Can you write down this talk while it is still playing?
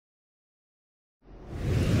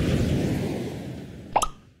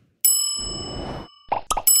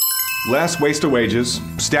Less wasted wages,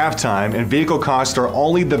 staff time, and vehicle costs are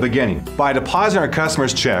only the beginning. By depositing our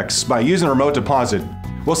customers' checks by using remote deposit,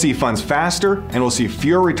 we'll see funds faster and we'll see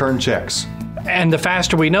fewer return checks. And the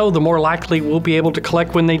faster we know, the more likely we'll be able to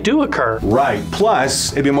collect when they do occur. Right.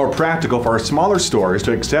 Plus, it'd be more practical for our smaller stores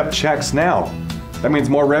to accept checks now. That means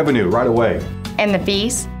more revenue right away. And the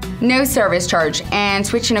fees? No service charge, and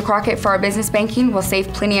switching to Crockett for our business banking will save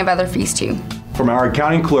plenty of other fees too. From our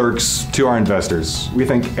accounting clerks to our investors, we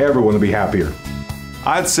think everyone will be happier.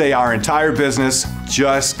 I'd say our entire business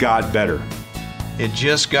just got better. It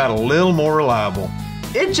just got a little more reliable.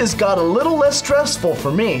 It just got a little less stressful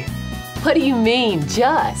for me. What do you mean,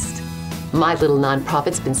 just? My little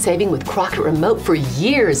nonprofit's been saving with Crockett Remote for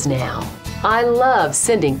years now. I love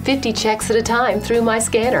sending 50 checks at a time through my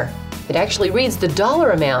scanner. It actually reads the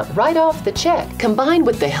dollar amount right off the check, combined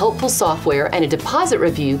with the helpful software and a deposit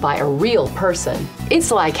review by a real person.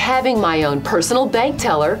 It's like having my own personal bank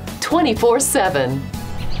teller 24/7.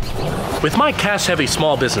 With my cash-heavy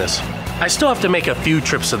small business, I still have to make a few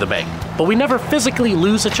trips to the bank, but we never physically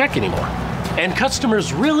lose a check anymore. And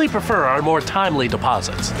customers really prefer our more timely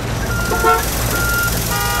deposits.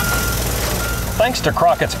 Thanks to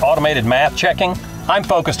Crockett's automated math checking, I'm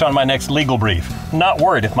focused on my next legal brief, not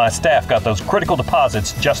worried if my staff got those critical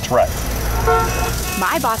deposits just right.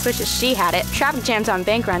 My boss wishes she had it. Traffic jams on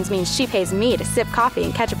bank runs means she pays me to sip coffee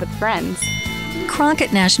and catch up with friends.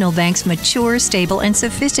 Crockett National Bank's mature, stable, and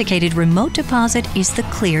sophisticated remote deposit is the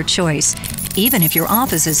clear choice, even if your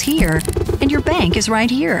office is here and your bank is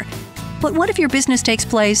right here. But what if your business takes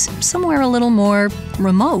place somewhere a little more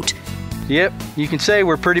remote? Yep, you can say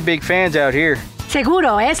we're pretty big fans out here.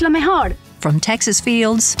 Seguro es lo mejor. From Texas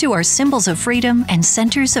fields to our symbols of freedom and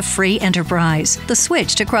centers of free enterprise, the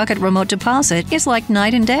switch to Crockett Remote Deposit is like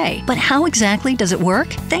night and day. But how exactly does it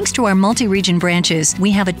work? Thanks to our multi-region branches, we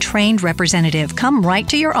have a trained representative come right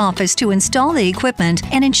to your office to install the equipment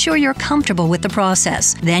and ensure you're comfortable with the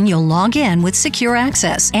process. Then you'll log in with secure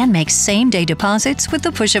access and make same-day deposits with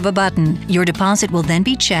the push of a button. Your deposit will then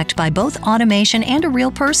be checked by both automation and a real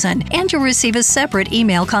person, and you'll receive a separate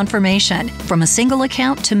email confirmation. From a single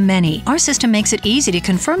account to many, our system makes it easy to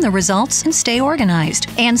confirm the results and stay organized.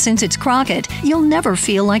 And since it's Crockett, you'll never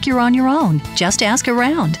feel like you're on your own. Just ask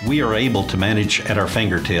around. We are able to manage at our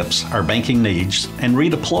fingertips our banking needs and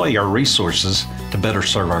redeploy our resources to better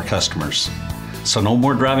serve our customers. So no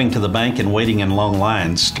more driving to the bank and waiting in long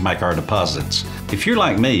lines to make our deposits. If you're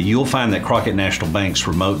like me, you'll find that Crockett National Bank's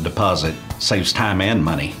remote deposit saves time and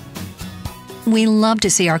money. We love to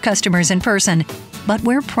see our customers in person, but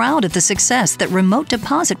we're proud of the success that remote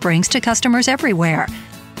deposit brings to customers everywhere.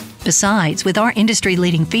 Besides, with our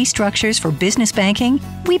industry-leading fee structures for business banking,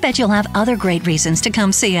 we bet you'll have other great reasons to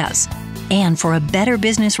come see us. And for a better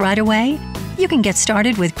business right away, you can get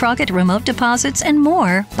started with Crockett Remote Deposits and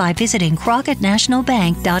more by visiting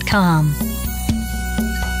crockettnationalbank.com.